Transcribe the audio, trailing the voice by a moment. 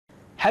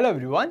Hello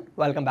everyone,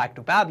 welcome back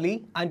to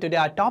Pabbly, and today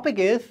our topic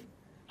is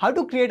how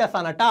to create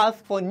Asana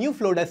task for new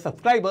Flodesk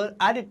subscriber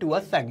added to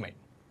a segment.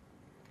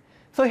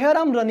 So here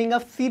I'm running a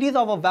series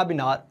of a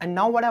webinar, and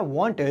now what I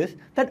want is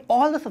that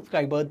all the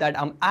subscribers that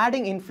I'm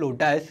adding in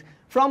Flodesk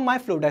from my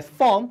Flodesk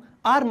form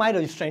are my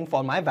registrant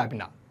for my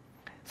webinar.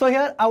 So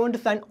here I want to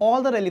send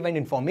all the relevant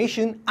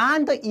information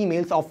and the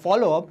emails of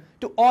follow-up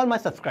to all my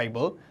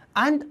subscribers,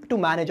 and to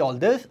manage all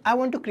this I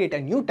want to create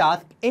a new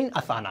task in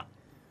Asana.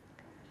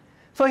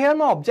 So here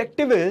my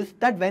objective is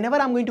that whenever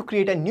I'm going to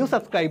create a new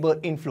subscriber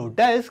in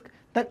Flodesk,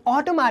 then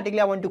automatically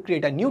I want to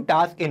create a new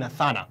task in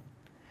Asana.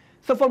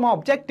 So for my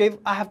objective,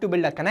 I have to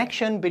build a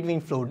connection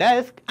between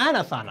Flodesk and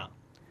Asana.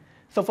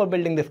 So for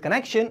building this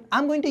connection,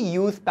 I'm going to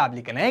use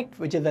Pabbly Connect,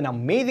 which is an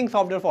amazing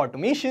software for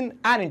automation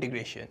and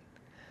integration.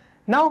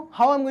 Now,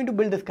 how I'm going to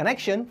build this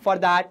connection? For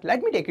that,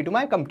 let me take you to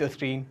my computer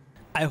screen.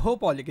 I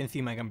hope all you can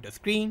see my computer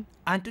screen,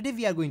 and today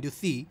we are going to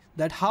see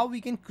that how we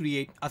can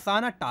create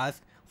Asana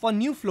task for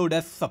new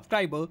Flodesk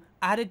subscriber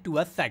added to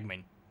a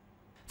segment.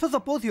 So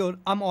suppose here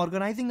I'm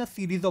organizing a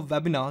series of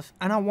webinars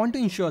and I want to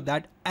ensure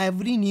that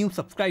every new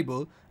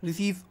subscriber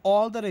receives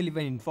all the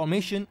relevant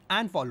information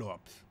and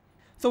follow-ups.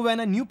 So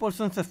when a new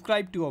person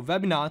subscribes to a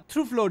webinar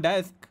through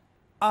Flodesk,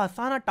 a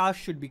Asana task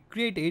should be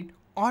created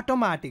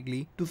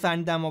automatically to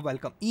send them a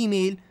welcome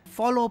email,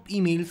 follow-up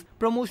emails,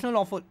 promotional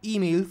offer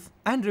emails,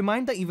 and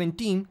remind the event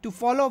team to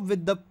follow up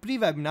with the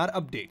pre-webinar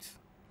updates.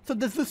 So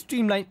this will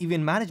streamline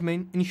event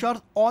management,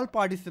 ensures all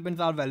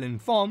participants are well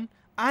informed,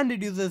 and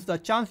reduces the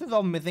chances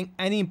of missing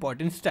any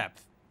important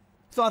steps.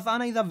 So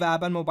Asana is a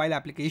web and mobile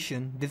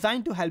application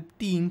designed to help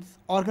teams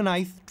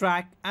organize,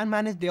 track, and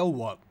manage their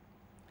work.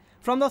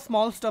 From the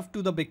small stuff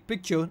to the big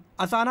picture,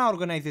 Asana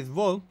organizes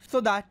work so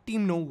that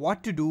teams know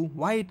what to do,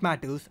 why it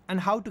matters,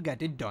 and how to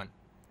get it done.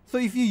 So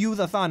if you use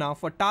Asana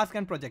for task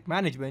and project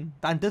management,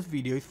 then this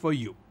video is for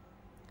you.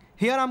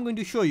 Here I'm going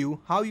to show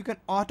you how you can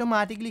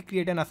automatically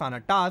create an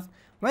Asana task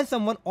when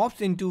someone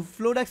opts into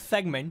Flodesk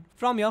segment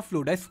from your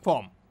Flodesk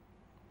form.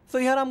 So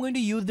here I'm going to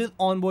use this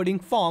onboarding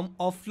form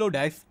of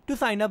Flodesk to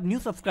sign up new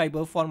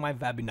subscriber for my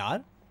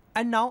webinar.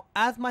 And now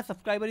as my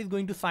subscriber is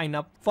going to sign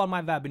up for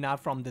my webinar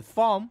from this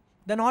form,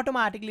 then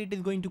automatically it is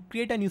going to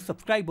create a new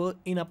subscriber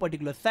in a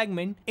particular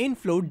segment in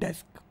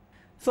Flodesk.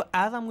 So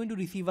as I'm going to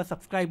receive a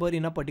subscriber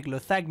in a particular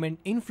segment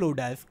in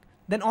Flodesk,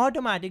 then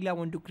automatically I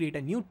want to create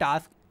a new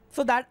task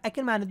so that I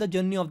can manage the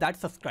journey of that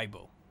subscriber.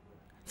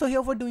 So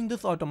here for doing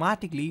this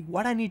automatically,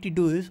 what I need to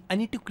do is I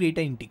need to create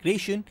an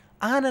integration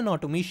and an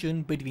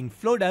automation between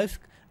Flodesk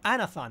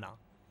and Asana.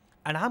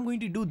 And I'm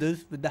going to do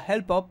this with the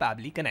help of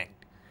Pabbly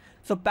Connect.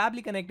 So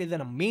Pabbly Connect is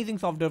an amazing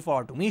software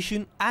for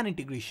automation and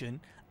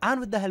integration, and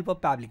with the help of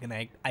Pabbly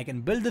Connect, I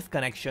can build this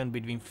connection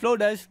between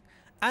Flodesk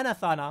and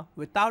Asana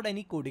without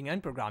any coding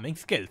and programming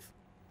skills.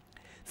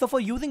 So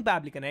for using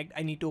Pabbly Connect,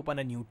 I need to open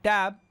a new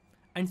tab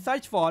and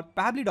search for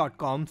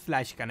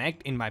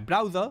pabbly.com/connect in my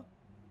browser.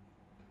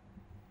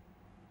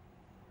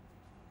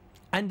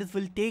 And this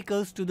will take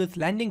us to this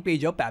landing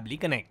page of Pabbly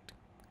Connect.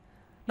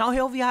 Now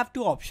here we have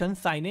two options,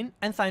 sign in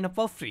and sign up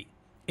for free.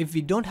 If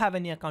we don't have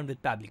any account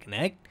with Pabbly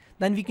Connect,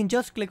 then we can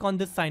just click on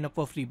this sign up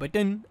for free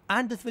button,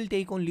 and this will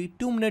take only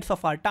 2 minutes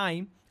of our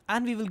time,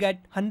 and we will get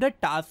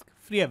 100 tasks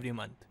free every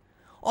month.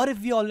 Or if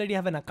we already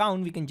have an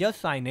account, we can just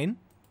sign in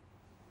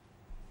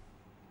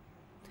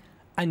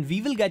and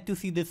we will get to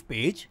see this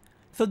page.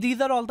 So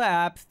these are all the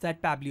apps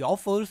that Pabbly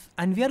offers,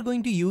 and we are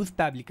going to use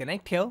Pabbly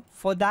Connect here.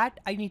 For that,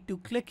 I need to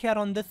click here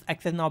on this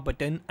Access Now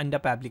button under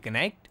Pabbly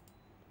Connect.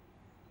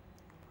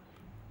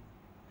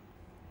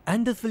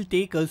 And this will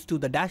take us to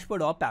the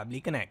dashboard of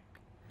Pabbly Connect.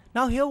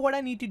 Now here what I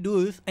need to do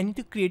is I need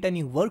to create a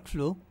new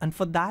workflow, and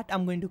for that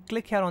I'm going to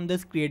click here on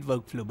this Create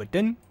Workflow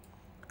button,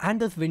 and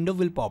this window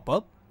will pop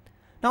up.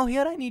 Now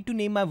here I need to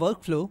name my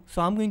workflow,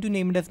 so I'm going to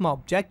name it as my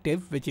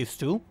objective, which is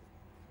to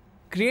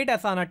create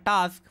Asana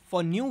task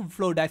for new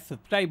Flodesk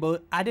subscriber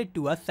added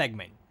to a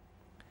segment.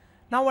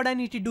 Now what I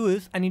need to do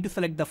is I need to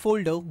select the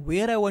folder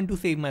where I want to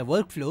save my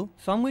workflow.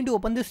 So I'm going to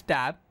open this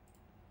tab,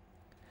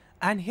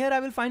 and here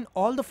I will find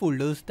all the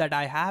folders that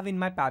I have in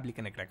my Pabbly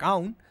Connect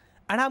account,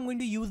 and I'm going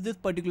to use this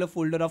particular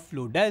folder of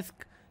Flodesk.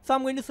 So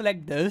I'm going to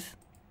select this,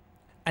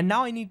 and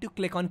now I need to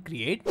click on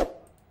create.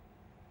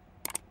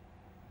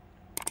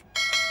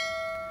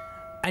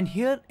 And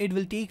here it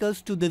will take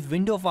us to this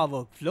window of our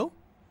workflow.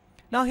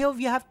 Now here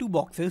we have two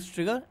boxes,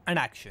 trigger and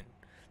action.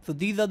 So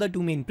these are the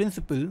two main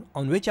principles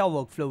on which our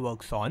workflow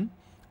works on.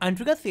 And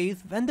trigger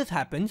says when this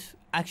happens,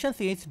 action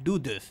says do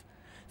this.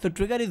 So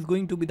trigger is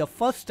going to be the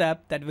first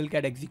step that will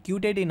get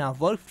executed in our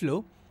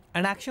workflow,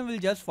 and action will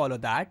just follow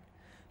that.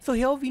 So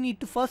here we need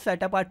to first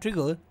set up our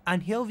trigger,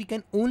 and here we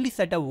can only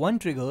set up one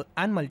trigger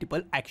and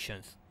multiple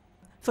actions.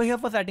 So here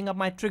for setting up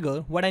my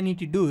trigger, what I need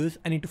to do is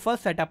I need to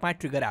first set up my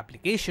trigger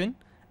application,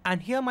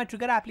 and here my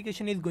trigger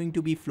application is going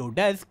to be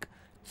Flodesk.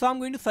 So I'm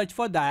going to search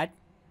for that.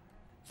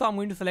 So I'm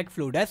going to select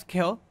Flodesk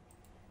here.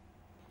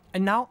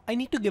 And now I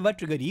need to give a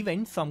trigger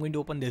event. So I'm going to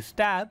open this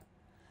tab,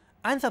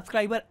 and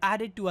subscriber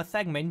added to a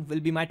segment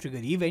will be my trigger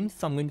event.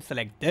 So I'm going to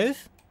select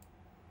this.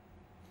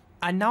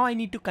 And now I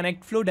need to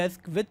connect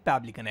Flodesk with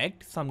Pabbly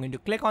Connect. So I'm going to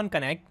click on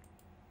connect.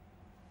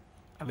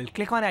 I will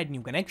click on add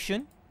new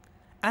connection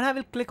and I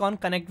will click on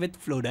connect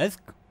with Flodesk.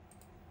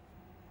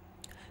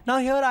 Now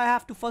here I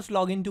have to first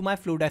log into my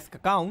Flodesk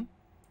account.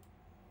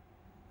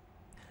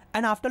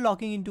 And after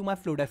logging into my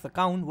Flodesk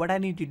account, what I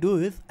need to do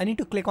is I need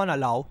to click on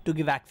allow to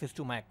give access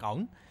to my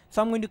account.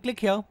 So I'm going to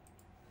click here.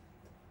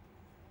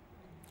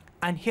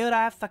 And here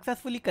I have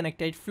successfully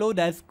connected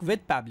Flodesk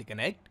with Pabbly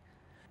Connect.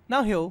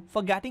 Now here,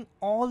 for getting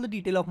all the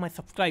detail of my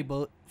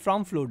subscriber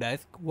from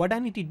Flodesk, what I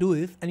need to do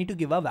is I need to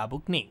give a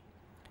webhook name.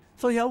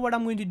 So here what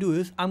I'm going to do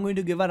is I'm going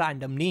to give a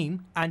random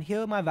name, and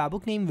here my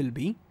webhook name will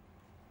be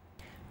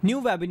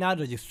new webinar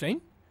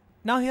registrant.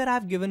 Now here I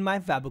have given my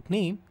webhook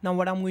name. Now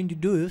what I'm going to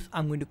do is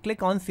I'm going to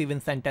click on save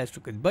and send test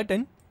request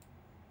button.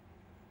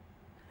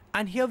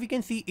 And here we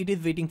can see it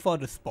is waiting for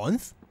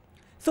response.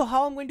 So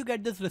how I'm going to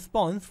get this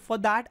response? For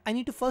that, I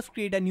need to first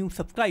create a new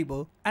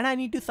subscriber and I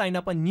need to sign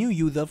up a new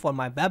user for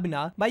my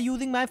webinar by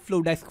using my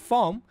Flodesk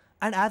form.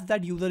 And as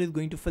that user is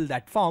going to fill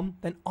that form,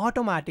 then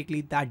automatically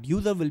that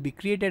user will be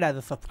created as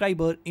a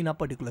subscriber in a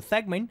particular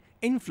segment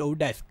in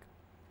Flodesk.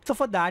 So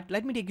for that,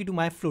 let me take you to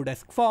my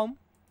Flodesk form.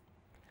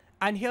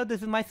 And here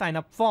this is my sign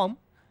up form.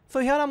 So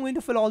here I'm going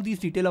to fill all these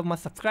details of my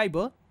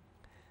subscriber.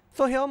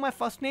 So here my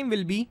first name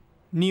will be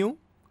new,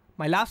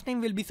 my last name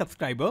will be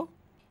subscriber,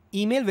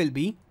 email will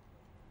be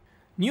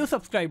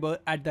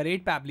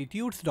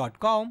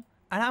newsubscriber@pabblytudes.com,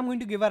 and I'm going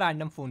to give a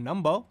random phone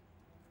number.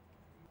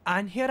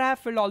 And here I have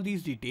filled all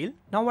these details.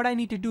 Now what I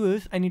need to do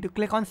is I need to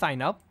click on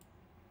sign up.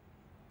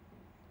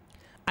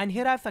 And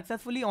here I have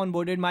successfully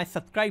onboarded my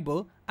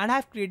subscriber and I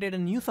have created a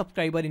new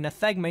subscriber in a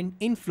segment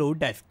in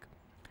Flodesk.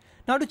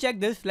 Now to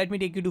check this, let me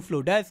take you to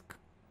Flodesk.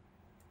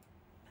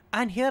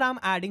 And here I'm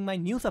adding my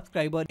new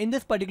subscriber in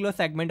this particular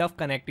segment of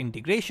Connect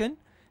integration.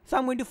 So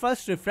I'm going to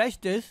first refresh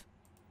this.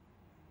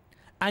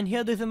 And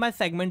here this is my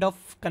segment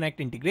of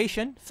Connect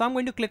integration. So I'm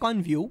going to click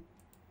on view.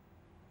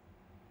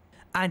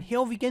 And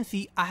here we can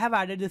see I have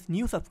added this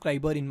new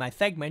subscriber in my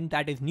segment,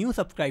 that is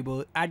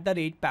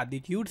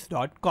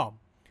newsubscriber@pabblytudes.com.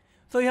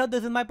 So here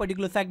this is my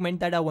particular segment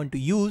that I want to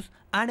use,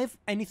 and if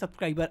any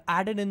subscriber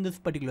added in this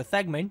particular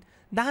segment,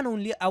 then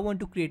only I want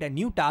to create a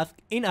new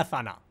task in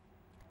Asana.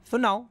 So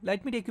now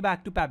let me take you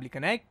back to Pabbly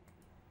Connect.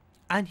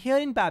 And here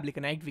in Pabbly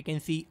Connect we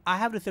can see I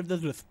have received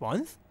this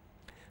response.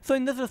 So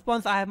in this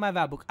response, I have my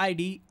webhook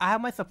ID, I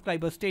have my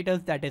subscriber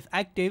status that is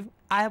active,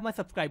 I have my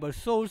subscriber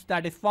source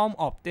that is form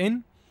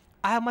opt-in,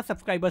 I have my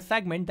subscriber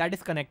segment that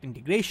is Connect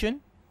integration,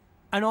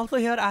 and also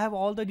here I have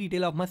all the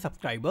detail of my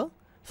subscriber.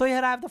 So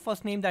here I have the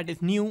first name that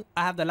is new,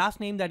 I have the last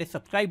name that is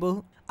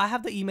subscriber, I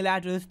have the email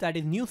address that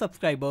is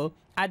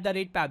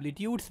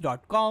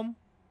newsubscriber@pabblytudes.com,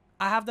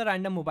 I have the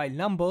random mobile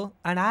number,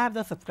 and I have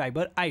the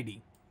subscriber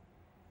ID.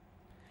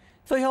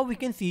 So here we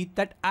can see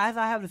that as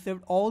I have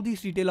received all these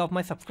details of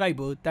my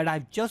subscriber that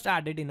I've just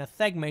added in a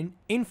segment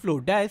in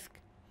Flodesk,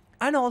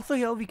 and also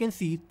here we can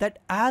see that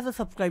as a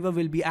subscriber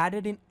will be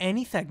added in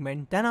any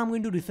segment, then I'm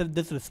going to receive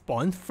this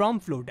response from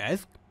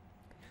Flodesk.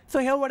 So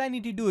here what I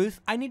need to do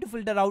is I need to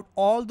filter out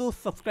all those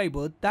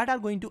subscribers that are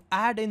going to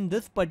add in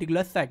this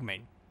particular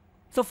segment.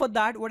 So for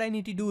that, what I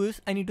need to do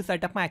is I need to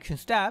set up my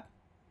actions tab,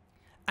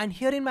 and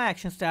here in my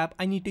actions tab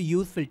I need to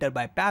use filter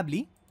by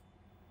Pabbly.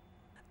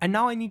 And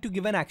now I need to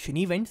give an action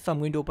event, so I'm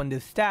going to open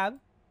this tab,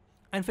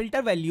 and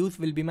filter values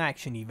will be my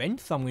action event,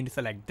 so I'm going to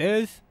select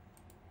this.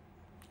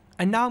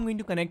 And now I'm going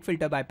to connect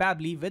filter by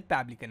Pabbly with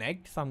Pabbly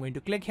Connect, so I'm going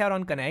to click here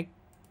on connect.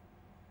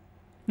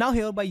 Now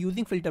here by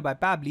using filter by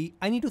Pabbly,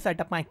 I need to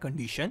set up my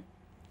condition.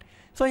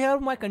 So here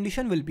my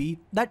condition will be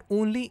that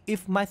only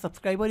if my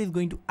subscriber is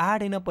going to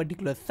add in a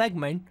particular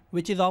segment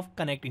which is of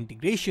Connect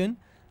integration,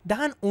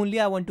 then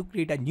only I want to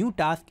create a new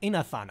task in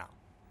Asana.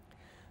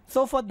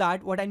 So for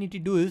that, what I need to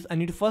do is I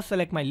need to first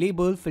select my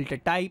label, filter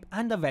type,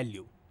 and the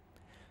value.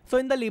 So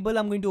in the label,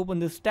 I'm going to open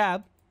this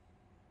tab.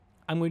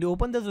 I'm going to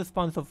open this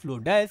response of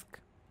Flodesk.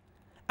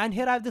 And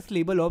here I have this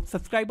label of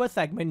subscriber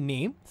segment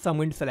name. So I'm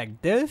going to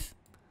select this.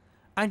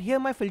 And here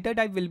my filter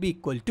type will be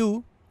equal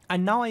to,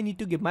 and now I need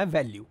to give my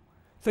value.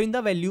 So in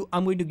the value,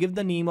 I'm going to give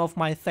the name of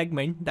my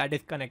segment, that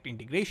is Connect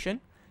integration.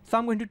 So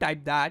I'm going to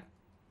type that.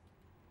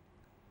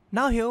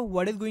 Now here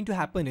what is going to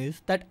happen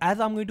is that as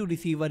I'm going to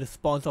receive a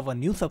response of a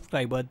new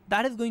subscriber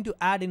that is going to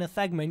add in a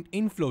segment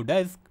in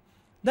Flodesk,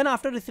 then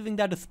after receiving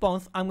that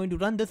response, I'm going to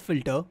run this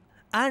filter,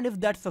 and if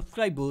that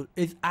subscriber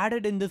is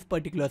added in this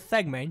particular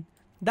segment,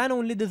 then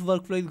only this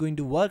workflow is going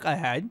to work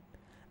ahead,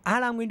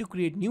 and I'm going to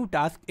create new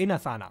task in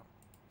Asana.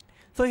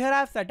 So here I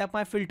have set up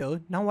my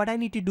filter. Now what I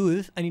need to do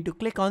is I need to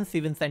click on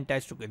save and send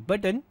test request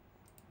button.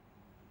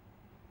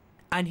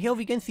 And here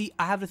we can see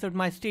I have received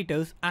my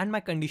status and my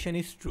condition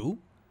is true.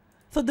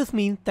 So this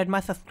means that my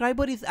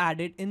subscriber is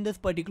added in this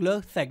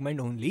particular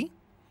segment only.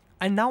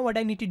 And now what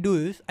I need to do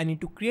is I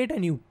need to create a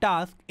new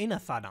task in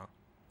Asana.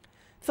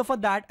 So for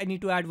that I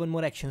need to add one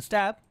more actions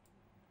tab.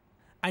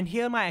 And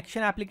here my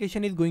action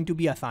application is going to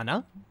be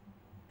Asana.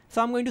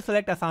 So I'm going to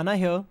select Asana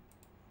here.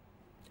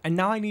 And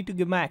now I need to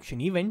give my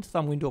action event. So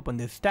I'm going to open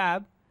this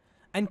tab,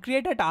 and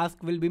create a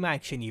task will be my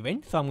action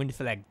event. So I'm going to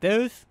select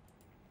this.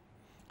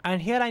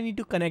 And here I need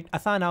to connect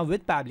Asana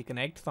with Pabbly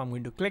Connect. So I'm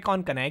going to click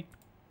on connect.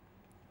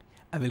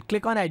 I will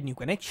click on add new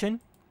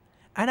connection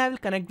and I will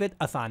connect with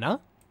Asana.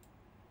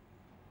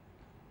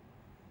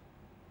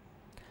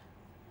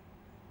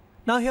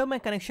 Now here my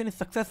connection is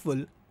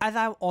successful as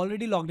I have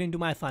already logged into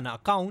my Asana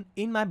account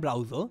in my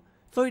browser.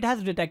 So it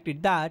has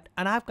detected that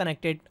and I have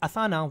connected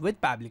Asana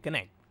with Pabbly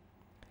Connect.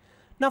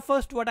 Now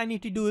first what I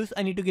need to do is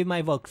I need to give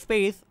my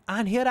workspace,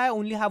 and here I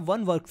only have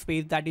one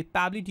workspace, that is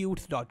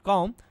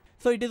pabblytudes.com.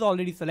 So it is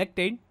already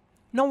selected.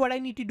 Now what I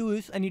need to do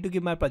is I need to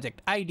give my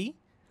project ID.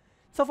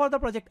 So for the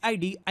project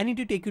ID, I need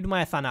to take you to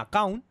my Asana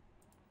account.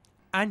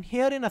 And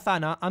here in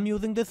Asana, I'm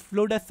using this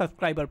Flodesk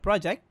subscriber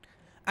project.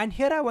 And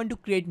here I want to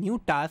create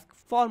new task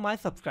for my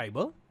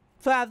subscriber.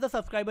 So as the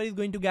subscriber is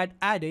going to get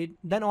added,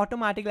 then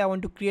automatically I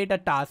want to create a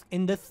task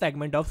in this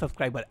segment of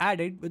subscriber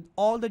added with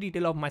all the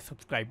detail of my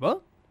subscriber.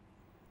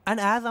 And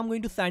as I'm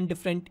going to send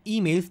different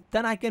emails,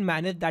 then I can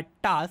manage that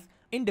task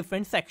in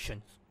different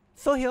sections.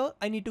 So here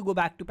I need to go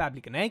back to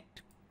Pabbly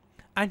Connect.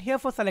 And here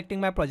for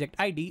selecting my project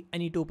ID, I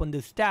need to open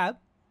this tab.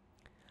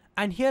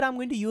 And here I'm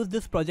going to use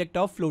this project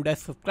of Flodesk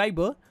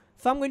subscriber.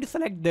 So I'm going to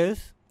select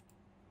this.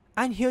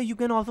 And here you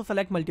can also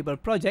select multiple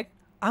projects.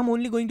 I'm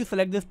only going to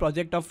select this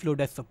project of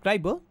Flodesk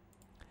subscriber.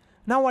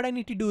 Now what I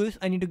need to do is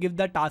I need to give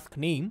the task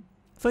name.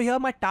 So here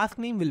my task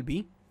name will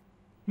be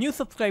new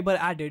subscriber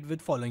added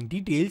with following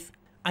details.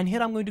 And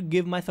here I'm going to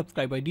give my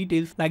subscriber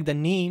details like the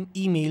name,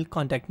 email,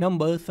 contact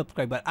number,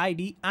 subscriber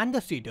ID and the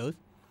status.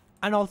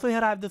 And also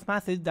here I have this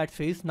message that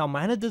says now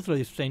manage this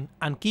registrant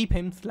and keep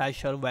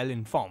him/her well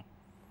informed.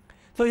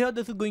 So here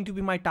this is going to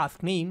be my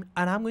task name,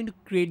 and I'm going to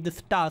create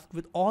this task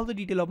with all the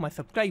detail of my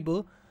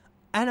subscriber,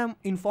 and I'm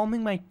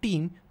informing my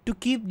team to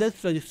keep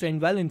this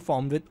registrant well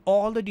informed with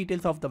all the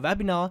details of the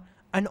webinar,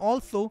 and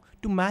also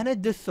to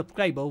manage this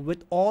subscriber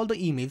with all the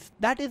emails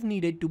that is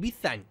needed to be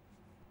sent.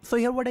 So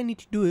here what I need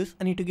to do is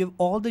I need to give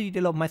all the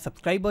detail of my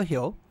subscriber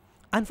here,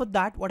 and for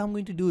that what I'm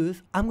going to do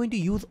is I'm going to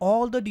use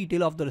all the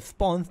detail of the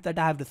response that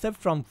I have received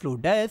from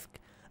Flodesk,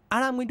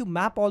 and I'm going to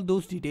map all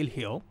those detail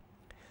here.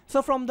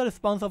 So from the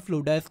response of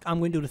Flodesk, I'm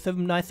going to receive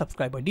my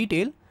subscriber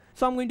detail.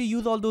 So I'm going to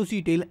use all those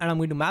detail and I'm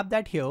going to map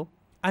that here,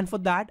 and for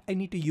that I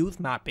need to use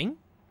mapping.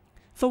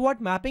 So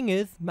what mapping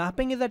is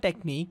a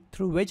technique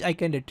through which I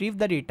can retrieve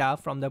the data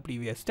from the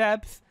previous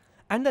steps,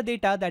 and the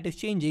data that is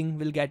changing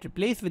will get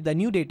replaced with the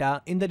new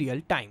data in the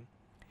real time.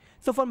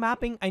 So for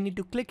mapping, I need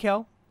to click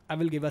here, I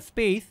will give a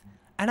space,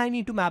 and I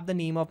need to map the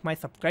name of my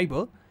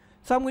subscriber.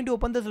 So I'm going to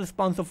open this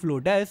response of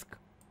Flodesk.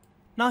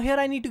 Now here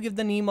I need to give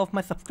the name of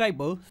my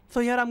subscriber.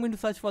 So here I'm going to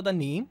search for the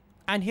name,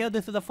 and here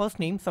this is the first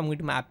name, so I'm going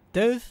to map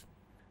this.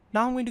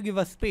 Now I'm going to give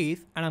a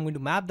space and I'm going to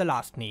map the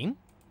last name.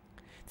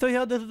 So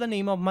here this is the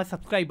name of my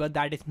subscriber,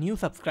 that is new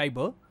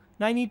subscriber.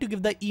 Now I need to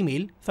give the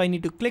email, so I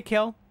need to click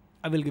here,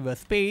 I will give a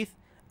space,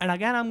 and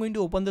again I'm going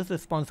to open this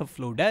response of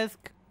Flodesk.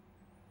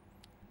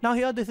 Now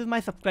here this is my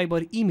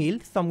subscriber email,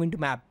 so I'm going to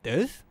map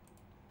this.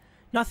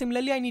 Now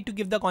similarly I need to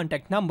give the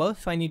contact number,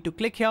 so I need to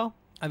click here,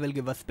 I will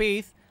give a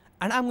space,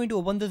 and I'm going to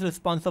open this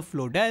response of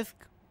Flodesk.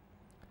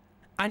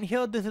 And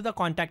here this is the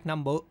contact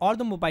number or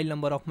the mobile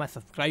number of my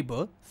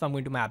subscriber, so I'm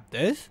going to map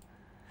this.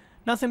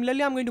 Now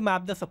similarly I'm going to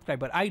map the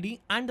subscriber ID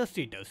and the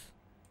status.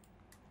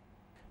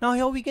 Now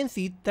here we can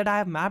see that I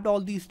have mapped all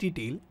these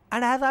details,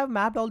 and as I have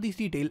mapped all these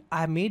details,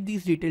 I have made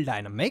these details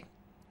dynamic.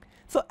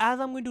 So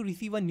as I'm going to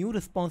receive a new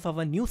response of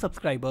a new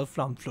subscriber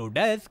from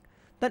Flodesk,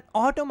 then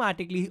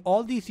automatically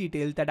all these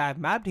details that I have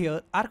mapped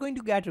here are going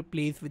to get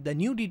replaced with the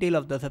new detail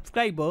of the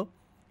subscriber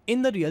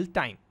in the real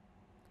time.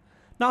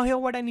 Now here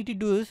what I need to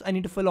do is I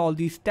need to fill all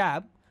these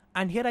tabs,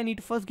 and here I need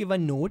to first give a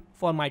note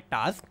for my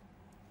task.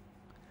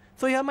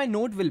 So here my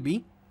note will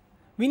be,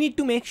 we need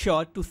to make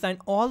sure to send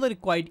all the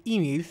required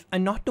emails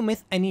and not to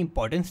miss any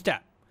important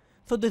step.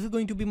 So this is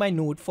going to be my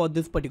note for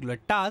this particular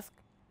task.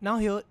 Now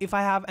here if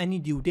I have any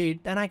due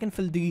date, then I can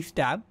fill these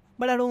tabs,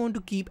 but I don't want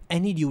to keep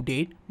any due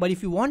date. But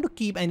if you want to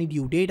keep any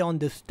due date on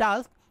this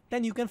task,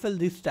 then you can fill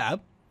this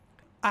tab.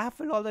 I have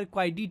filled all the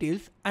required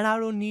details and I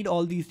don't need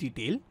all these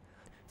details.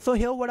 So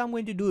here what I'm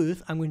going to do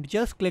is I'm going to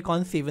just click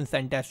on save and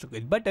send test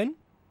request button.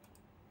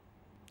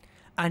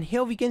 And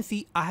here we can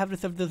see I have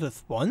received this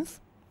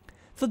response.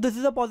 So this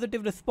is a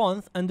positive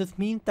response, and this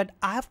means that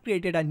I have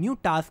created a new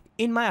task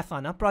in my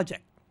Asana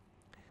project.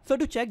 So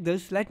to check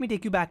this, let me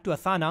take you back to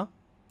Asana.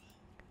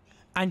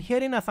 And here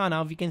in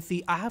Asana, we can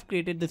see I have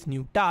created this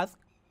new task.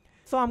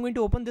 So I'm going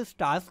to open this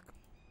task.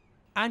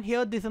 And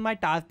here this is my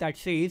task that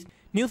says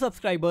new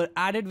subscriber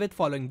added with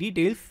following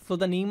details. So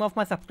the name of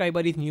my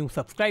subscriber is new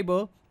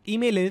subscriber.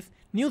 Email is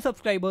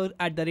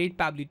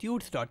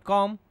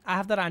newsubscriber@pabblytudes.com. I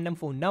have the random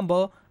phone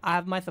number. I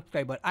have my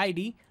subscriber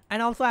ID,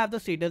 and also I have the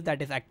status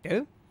that is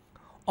active.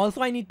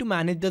 Also I need to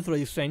manage this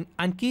registrant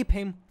and keep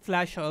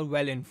him/her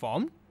well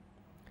informed.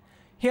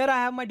 Here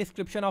I have my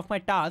description of my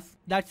task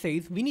that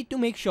says we need to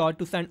make sure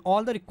to send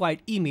all the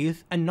required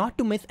emails and not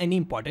to miss any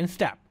important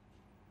step.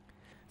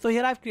 So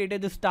here I've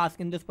created this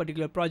task in this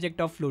particular project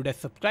of Flodesk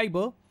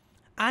subscriber,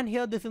 and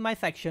here this is my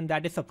section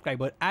that is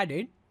subscriber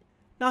added.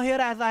 Now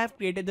here as I have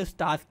created this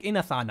task in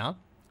Asana,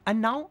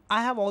 and now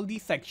I have all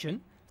these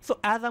sections. So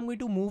as I'm going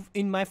to move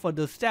in my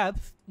further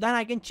steps, then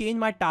I can change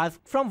my task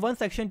from one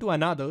section to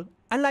another,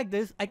 and like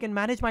this I can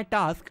manage my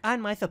task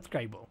and my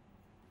subscriber.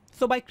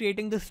 So by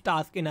creating this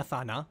task in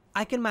Asana,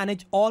 I can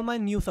manage all my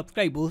new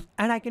subscribers,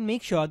 and I can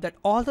make sure that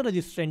all the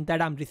registrants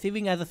that I'm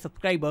receiving as a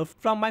subscriber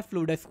from my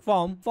Flodesk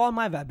form for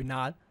my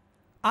webinar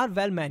are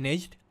well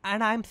managed,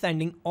 and I'm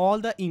sending all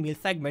the email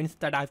segments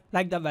that I've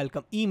like the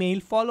welcome email,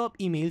 follow-up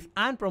emails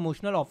and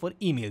promotional offer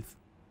emails.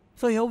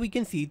 So here we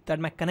can see that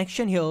my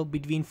connection here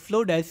between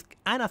Flodesk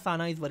and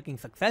Asana is working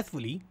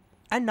successfully.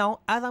 And now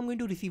as I'm going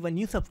to receive a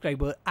new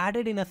subscriber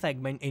added in a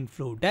segment in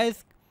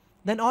Flodesk,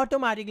 then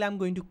automatically I'm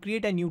going to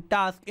create a new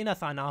task in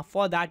Asana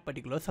for that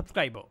particular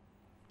subscriber.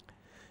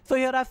 So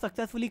here I've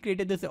successfully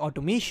created this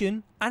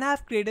automation, and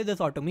I've created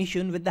this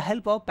automation with the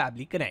help of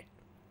Pabbly Connect.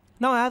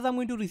 Now as I'm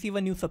going to receive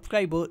a new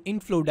subscriber in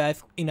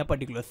Flodesk in a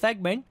particular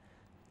segment,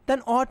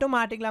 then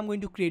automatically I'm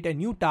going to create a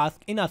new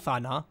task in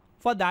Asana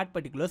for that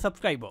particular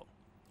subscriber.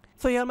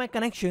 So here my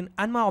connection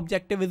and my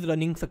objective is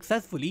running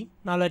successfully.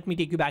 Now let me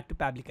take you back to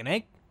Pabbly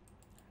Connect.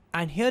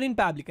 And here in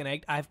Pabbly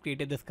Connect, I've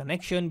created this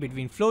connection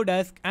between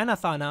Flodesk and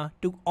Asana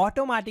to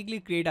automatically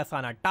create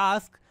Asana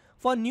task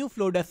for new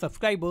Flodesk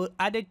subscriber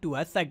added to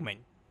a segment.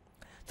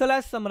 So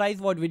let's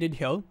summarize what we did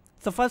here.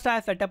 So first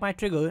I set up my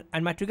trigger,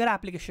 and my trigger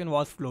application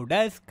was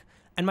Flodesk,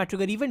 and my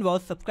trigger event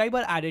was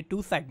subscriber added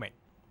to segment.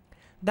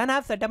 Then I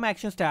have set up my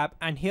actions tab,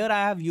 and here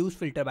I have used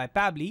filter by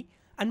Pabbly.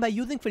 And by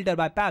using filter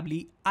by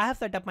Pabbly, I have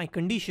set up my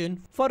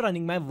condition for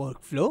running my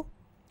workflow.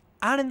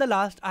 And in the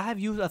last, I have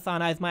used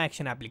Asana as my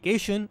action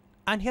application,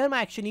 and here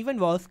my action event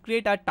was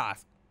create a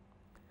task.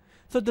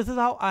 So this is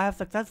how I have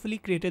successfully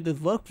created this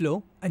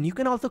workflow, and you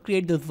can also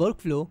create this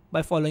workflow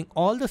by following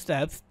all the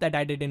steps that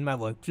I did in my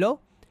workflow.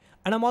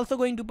 And I'm also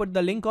going to put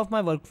the link of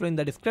my workflow in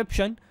the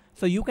description,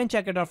 so you can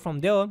check it out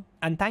from there.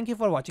 And thank you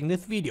for watching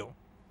this video.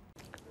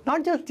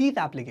 Not just these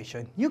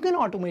applications, you can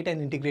automate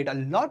and integrate a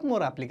lot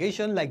more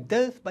applications like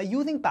this by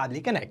using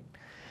Pabbly Connect.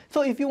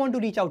 So if you want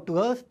to reach out to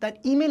us, then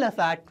email us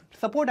at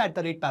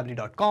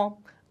support@pabbly.com.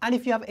 And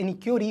if you have any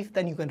queries,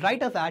 then you can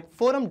write us at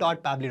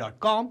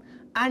forum.pabbly.com.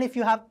 And if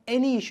you have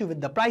any issue with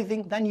the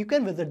pricing, then you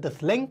can visit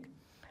this link.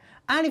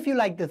 And if you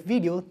like this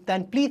video,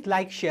 then please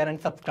like, share and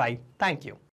subscribe. Thank you.